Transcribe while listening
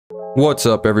What's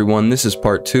up everyone, this is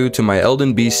part 2 to my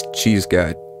Elden Beast cheese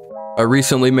guide. I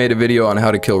recently made a video on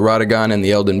how to kill Radagon and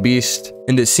the Elden Beast,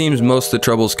 and it seems most of the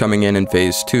trouble's coming in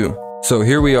phase 2. So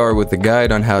here we are with the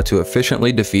guide on how to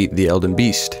efficiently defeat the Elden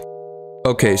Beast.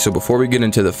 Okay, so before we get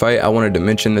into the fight, I wanted to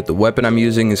mention that the weapon I'm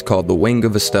using is called the Wing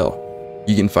of Estelle.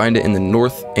 You can find it in the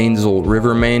North Ainsel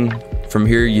River main. From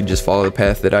here you just follow the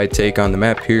path that I take on the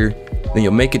map here, then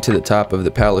you'll make it to the top of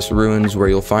the palace ruins where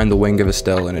you'll find the Wing of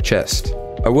Estelle in a chest.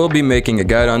 I will be making a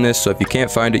guide on this, so if you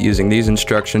can't find it using these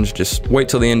instructions, just wait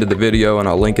till the end of the video and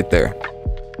I'll link it there.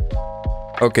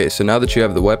 Okay, so now that you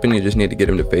have the weapon, you just need to get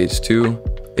him to phase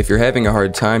 2. If you're having a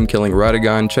hard time killing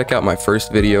Radagon, check out my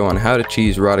first video on how to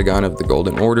cheese Radagon of the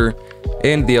Golden Order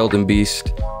and the Elden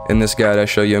Beast. In this guide, I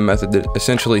show you a method that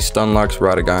essentially stun locks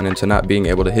Radagon into not being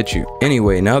able to hit you.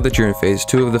 Anyway, now that you're in phase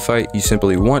 2 of the fight, you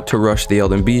simply want to rush the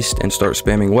Elden Beast and start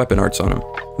spamming weapon arts on him.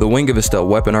 The Wing of Estelle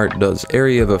weapon art does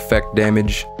area of effect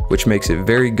damage, which makes it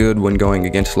very good when going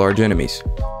against large enemies.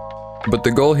 But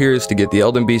the goal here is to get the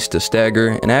Elden Beast to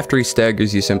stagger, and after he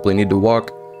staggers you simply need to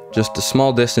walk just a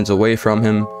small distance away from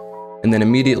him, and then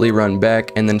immediately run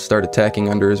back and then start attacking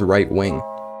under his right wing.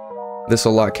 This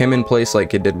will lock him in place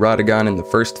like it did Radagon in the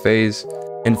first phase,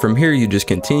 and from here you just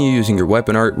continue using your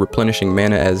weapon art, replenishing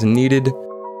mana as needed,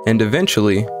 and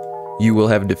eventually you will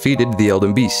have defeated the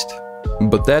Elden Beast.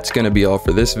 But that's gonna be all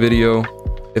for this video.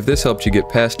 If this helped you get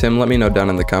past him, let me know down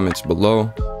in the comments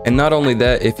below. And not only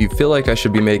that, if you feel like I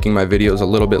should be making my videos a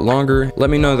little bit longer, let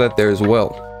me know that there as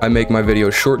well. I make my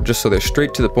videos short just so they're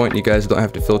straight to the point and you guys don't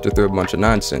have to filter through a bunch of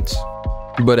nonsense.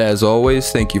 But as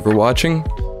always, thank you for watching,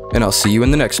 and I'll see you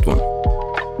in the next one.